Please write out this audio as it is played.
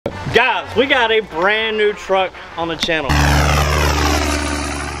Guys, we got a brand new truck on the channel.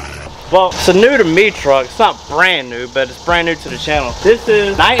 Well, it's a new to me truck. It's not brand new, but it's brand new to the channel. This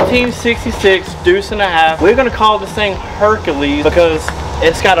is 1966 Deuce and a half. We're gonna call this thing Hercules because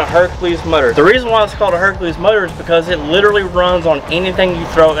it's got a Hercules motor. The reason why it's called a Hercules motor is because it literally runs on anything you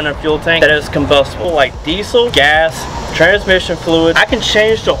throw in a fuel tank that is combustible, like diesel, gas, transmission fluid. I can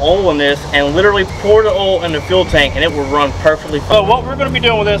change the oil in this and literally pour the oil in the fuel tank and it will run perfectly fine. So what we're going to be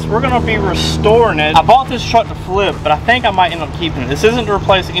doing with this, we're going to be restoring it. I bought this truck to flip, but I think I might end up keeping it. This isn't to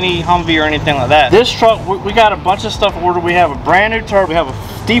replace any Humvee or anything like that. This truck, we got a bunch of stuff ordered. We have a brand new turbo. We have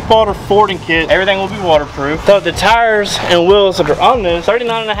a deep water fording kit. Everything will be waterproof. So the tires and wheels that are on this,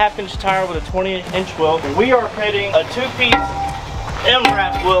 39.5-inch tire with a 20-inch wheel. And we are putting a two-piece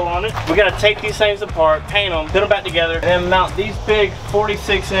M-wrap wheel on it. We got to take these things apart, paint them, put them back together, and then mount these big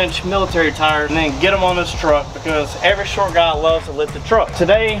 46-inch military tires and then get them on this truck because every short guy loves to lift the truck.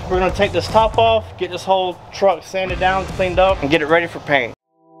 Today, we're going to take this top off, get this whole truck sanded down, cleaned up, and get it ready for paint.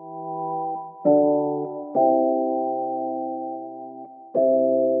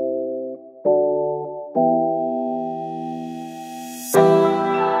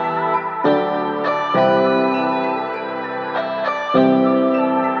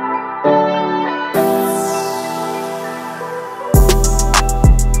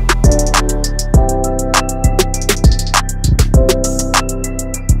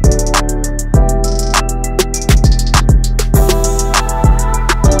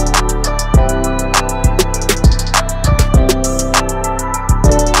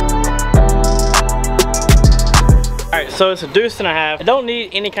 So it's a Deuce and a half. I don't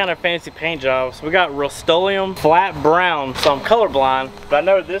need any kind of fancy paint jobs. We got Rust-Oleum flat brown, so I'm colorblind, but I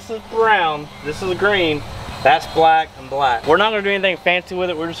know this is brown, this is green, that's black and black. We're not gonna do anything fancy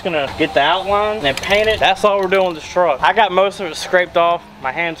with it. We're just gonna get the outline and paint it. That's all we're doing with this truck. I got most of it scraped off.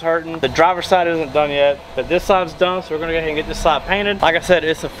 My hand's hurting. The driver's side isn't done yet, but this side's done, so we're gonna go ahead and get this side painted. Like I said,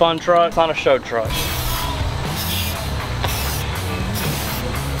 it's a fun truck. It's not a show truck.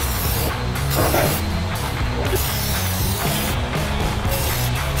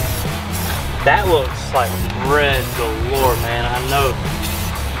 That looks like red galore, man. I know.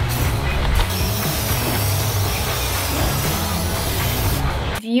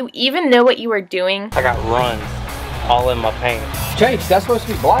 Do you even know what you were doing? I got runs all in my paint. Chase, that's supposed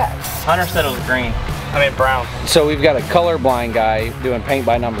to be black. Hunter said it was green. I mean brown. So we've got a colorblind guy doing paint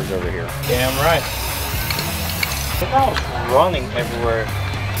by numbers over here. Damn right. Look how it's running everywhere.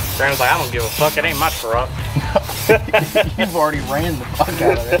 Brandon's like, I don't give a fuck. It ain't my truck. You've already ran the fuck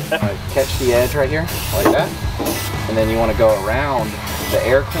out of it. Right, catch the edge right here, like that. And then you want to go around the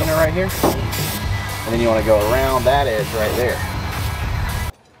air cleaner right here. And then you want to go around that edge right there.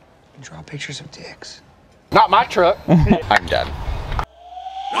 Draw pictures of dicks. Not my truck. I'm done.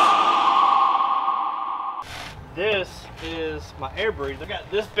 This is my air breather. I got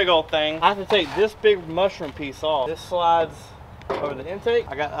this big old thing. I have to take this big mushroom piece off. This slides over the intake.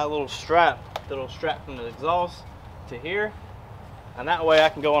 I got that little strap from the exhaust to here, and that way I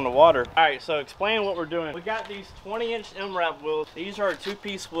can go on the water. All right, so explain what we're doing. We got these 20-inch M-wrap wheels. These are a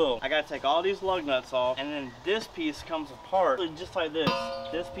two-piece wheel. I gotta take all these lug nuts off, and then this piece comes apart just like this.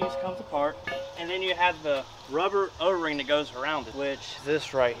 This piece comes apart, and then you have the rubber O-ring that goes around it, which is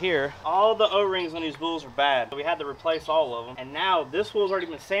this right here. All the O-rings on these wheels are bad, so we had to replace all of them. And now this wheel's already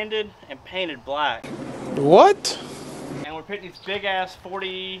been sanded and painted black. What? And we're putting these big ass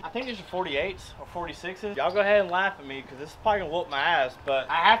 40, I think these are 48s or 46s. Y'all go ahead and laugh at me because this is probably gonna whoop my ass, but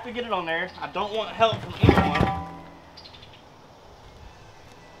I have to get it on there. I don't want help from anyone.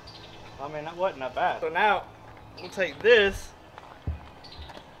 I mean, that wasn't that bad. So now, we'll take this.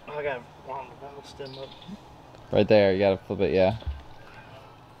 Oh, I gotta warm the valve stem up. Right there, you gotta flip it, yeah.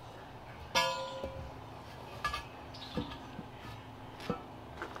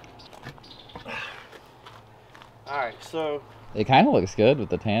 Alright, so It kind of looks good with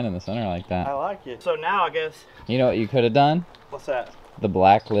the tan in the center like that. I like it. So now I guess, You know what you could have done? what's that? The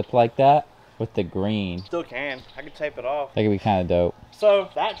black lip like that with the green. Still can. I can tape it off. That could be kind of dope. So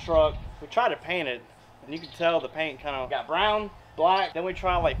that truck, we tried to paint it, and you can tell the paint kind of got brown, black, then we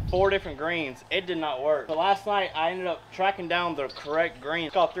tried like 4 different greens. It did not work. So last night I ended up tracking down the correct green.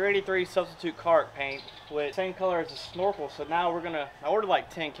 It's called 383 substitute Cark paint with same color as the snorkel. So now I ordered like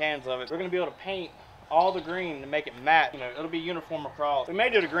 10 cans of it. We're gonna be able to paint all the green to make it matte. You know, it'll be uniform across. We may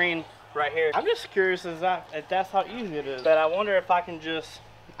do the green right here. I'm just curious if that's how easy it is. But I wonder if I can just,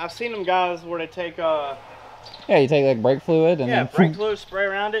 I've seen them guys where they take Yeah, you take like brake fluid and yeah, then brake fluid, spray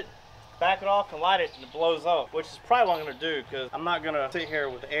around it, back it off and light it, and it blows up, which is probably what I'm gonna do because I'm not gonna sit here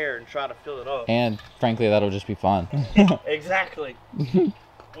with air and try to fill it up. and frankly that'll just be fun. Exactly.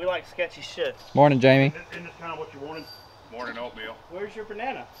 We like sketchy shit. Morning, Jamie. Isn't this kind of what you wanted? Morning oatmeal. Where's your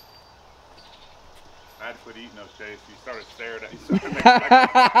banana? I had to quit eating those days. You started staring at me.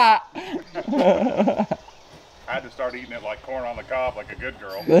 I had to start eating it like corn on the cob, like a good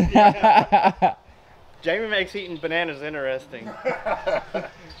girl. Jamie makes eating bananas interesting.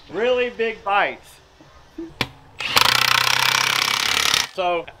 Really big bites.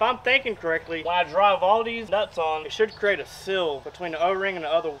 So, if I'm thinking correctly, when I drive all these nuts on, it should create a seal between the O-ring and the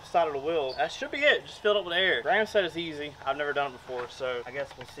other side of the wheel. That should be it, just filled up with air. Graham said it's easy. I've never done it before, so I guess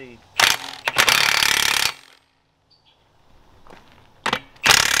we'll see.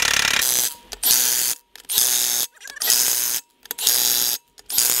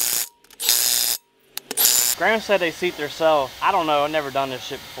 Graham said they seat themselves. I don't know, I've never done this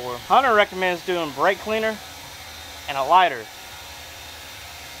shit before. Hunter recommends doing brake cleaner and a lighter.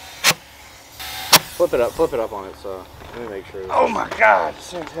 Flip it up on it, so let me make sure. Oh my God,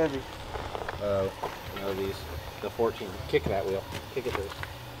 this thing's heavy. You know these, the 14, kick that wheel, kick it through.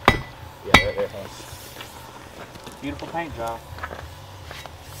 Yeah, right there. Beautiful paint job.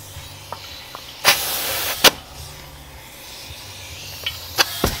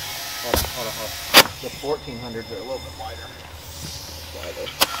 Hold on. The 1400s are a little bit wider.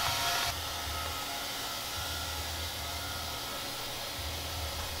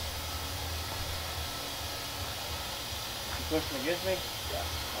 You pushing against me? Yeah.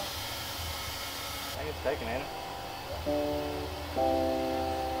 I think it's taking, ain't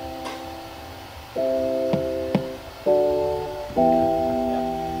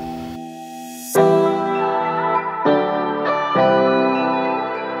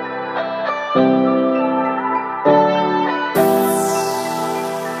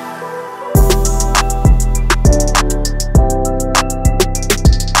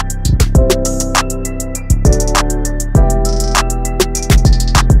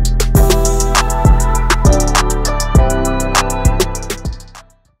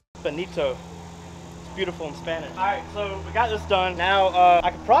Bonito. It's beautiful in Spanish. Alright, so we got this done. Now, I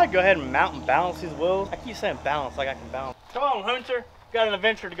could probably go ahead and mount and balance these wheels. I keep saying balance like I can balance. Come on, Hunter. Got an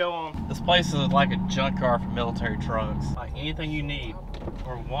adventure to go on. This place is like a junkyard for military trucks. Like anything you need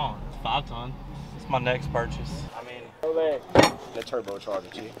or want. It's 5 ton. It's my next purchase. I mean, The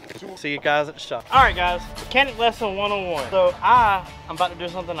turbocharger, too. see you guys at the shop. All right, guys, mechanic lesson 101. So I'm about to do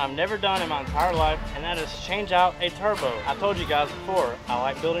something I've never done in my entire life, and that is change out a turbo. I told you guys before, I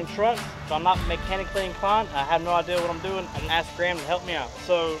like building trucks, so I'm not mechanically inclined. I have no idea what I'm doing. I asked Graham to help me out.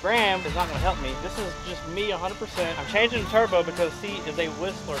 So Graham is not gonna help me. This is just me 100%. I'm changing the turbo because C is a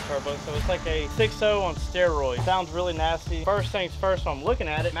Whistler turbo, so it's like a 6.0 on steroids. Sounds really nasty. First things first, when I'm looking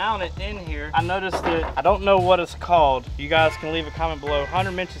at it, mount it in here, I noticed that I don't know what it's called. You guys can leave a comment below.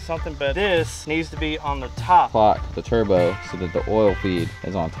 Hunter mentioned something, but this needs to be on the top. Clock the turbo so that the oil feed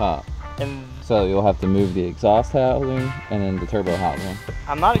is on top. And So you'll have to move the exhaust housing and then the turbo housing.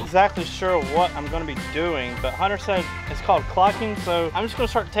 I'm not exactly sure what I'm going to be doing, but Hunter said it's called clocking, so I'm just going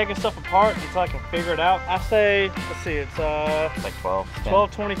to start taking stuff apart until I can figure it out. I say, let's see, it's like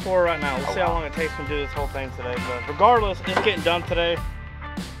 12:24 right now. Let's see how long it takes me to do this whole thing today. But regardless, it's getting done today.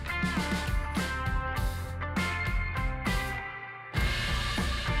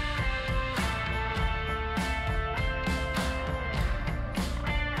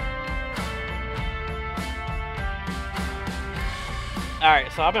 All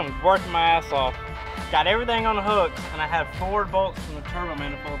right, so I've been working my ass off. Got everything on the hooks, and I had 4 bolts from the turbo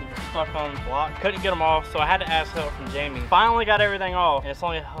manifold that were stuck on the block. Couldn't get them off, so I had to ask help from Jamie. Finally got everything off, and it's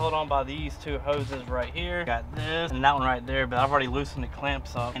only held on by these 2 hoses right here. Got this, and that one right there, but I've already loosened the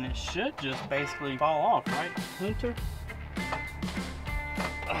clamps up, and it should just basically fall off, right, Hunter?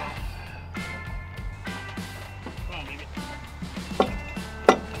 Come on, baby.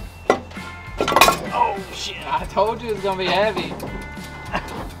 Oh, shit. I told you it was gonna be heavy.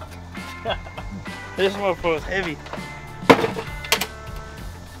 This motherfucker was heavy.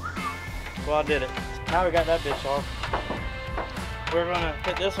 Well, I did it. Now we got that bitch off. We're gonna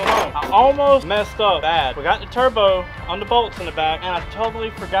put this one on. I almost messed up bad. We got the turbo on the bolts in the back, and I totally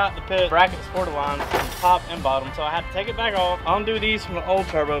forgot to put bracket supporter lines on the top and bottom, so I had to take it back off, undo these from the old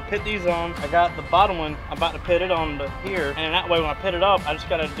turbo, put these on. I got the bottom one, I'm about to put it on here, and that way when I put it up, I just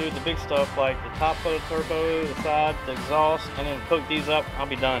gotta do the big stuff like the top of the turbo, the side, the exhaust, and then hook these up, I'll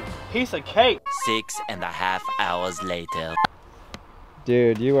be done. Piece of cake. 6.5 hours later.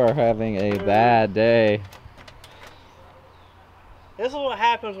 Dude, you are having a bad day. This is what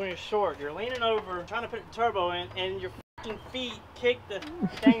happens when you're short. You're leaning over, trying to put the turbo in, and your fucking feet kick the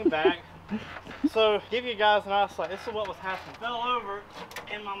thing back. So, give you guys an eyesight. This is what was happening. Fell over,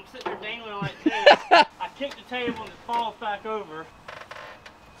 and I'm sitting there dangling like this. I kicked the table, and it falls back over.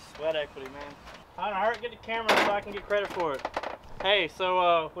 Sweat equity, man. Hunter, hurry, get the camera so I can get credit for it. Hey,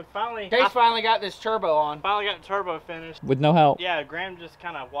 so we finally... Chase finally got this turbo on. Finally got the turbo finished. With no help. Yeah, Graham just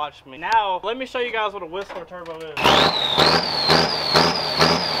kind of watched me. Now, let me show you guys what a Whistler turbo is.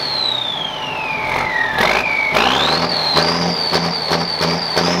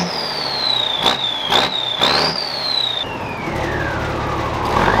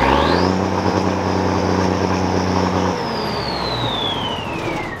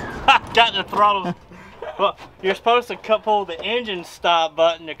 Got the throttles. Well, you're supposed to pull the engine stop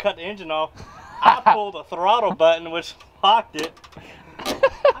button to cut the engine off. I pulled the throttle button, which locked it.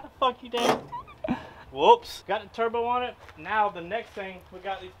 How the fuck you doing? Whoops. Got the turbo on it. Now the next thing, we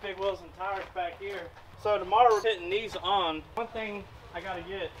got these big wheels and tires back here. So tomorrow we're putting these on. One thing I gotta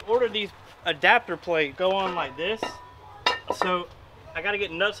get, order these adapter plate go on like this. So I gotta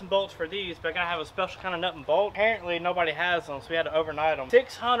get nuts and bolts for these, but I gotta have a special kind of nut and bolt. Apparently nobody has them, so we had to overnight them.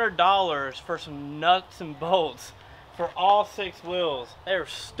 $600 for some nuts and bolts for all 6 wheels. They were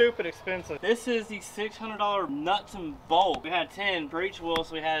stupid expensive. This is the $600 nuts and bolt. We had 10 for each wheel,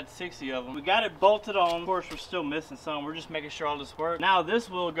 so we had 60 of them. We got it bolted on. Of course, we're still missing some. We're just making sure all this works. Now this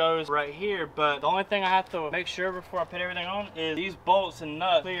wheel goes right here, but the only thing I have to make sure before I put everything on is these bolts and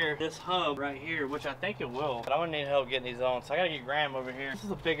nuts clear this hub right here, which I think it will. But I'm gonna need help getting these on, so I gotta get Graham over here. This is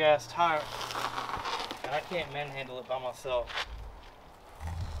a big ass tire, and I can't manhandle it by myself.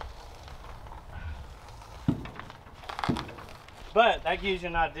 But that gives you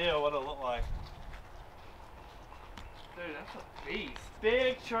an idea of what it'll look like. Dude, that's a beast.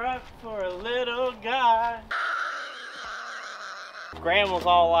 Big truck for a little guy. Graham was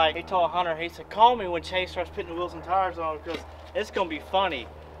all like, he told Hunter, he said, call me when Chase starts putting the wheels and tires on because it's gonna be funny.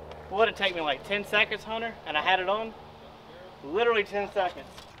 What did it take me, like 10 seconds, Hunter? And I had it on? Literally 10 seconds.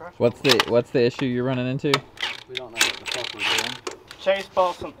 What's the issue you're running into? We don't know what the fuck we're doing. Chase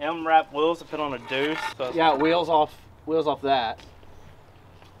bought some M-wrap wheels to put on a Deuce. So Yeah, wheels off that.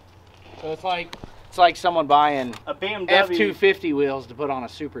 So it's like someone buying a BMW F-250 wheels to put on a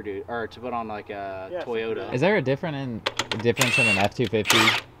Super Duty, or to put on like a Toyota. Is there a difference in an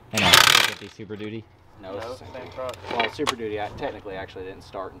F-250 and a F-250 Super Duty? No, it's the same same truck. Well, Super Duty technically actually didn't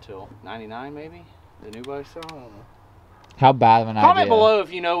start until '99, maybe. The new bike still. I don't know. How bad of an idea? Comment below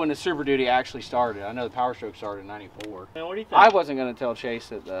if you know when the Super Duty actually started. I know the Power Stroke started in '94. Man, what do you think? I wasn't gonna tell Chase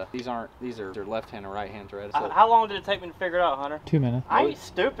that these are left-hand and right-hand threads. So How long did it take me to figure it out, Hunter? 2 minutes. I ain't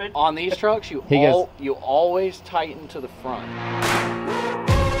stupid. on these trucks, you always tighten to the front.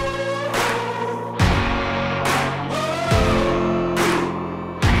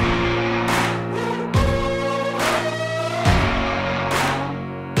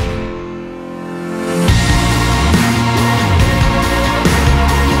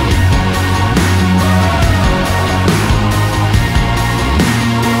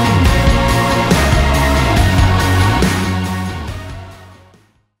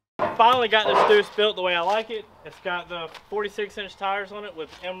 Finally got this Deuce built the way I like it. It's got the 46-inch tires on it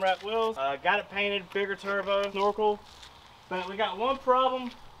with M-wrap wheels. Got it painted, bigger turbo, snorkel. But we got one problem.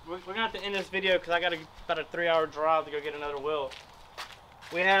 We're gonna have to end this video because I got about a 3-hour drive to go get another wheel.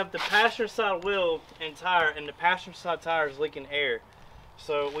 We have the passenger side wheel and tire, and the passenger side tire is leaking air.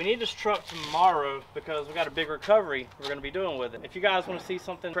 So we need this truck tomorrow because we got a big recovery we're gonna be doing with it. If you guys want to see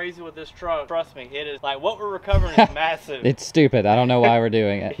something crazy with this truck, trust me, it is like what we're recovering is massive. It's stupid. I don't know why we're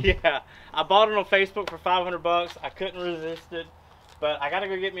doing it. Yeah, I bought it on Facebook for 500 bucks. I couldn't resist it, but I gotta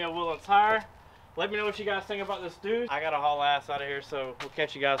go get me a wheel and tire. Let me know what you guys think about this Deuce. I gotta haul ass out of here, so we'll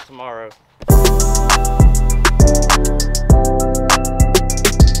catch you guys tomorrow.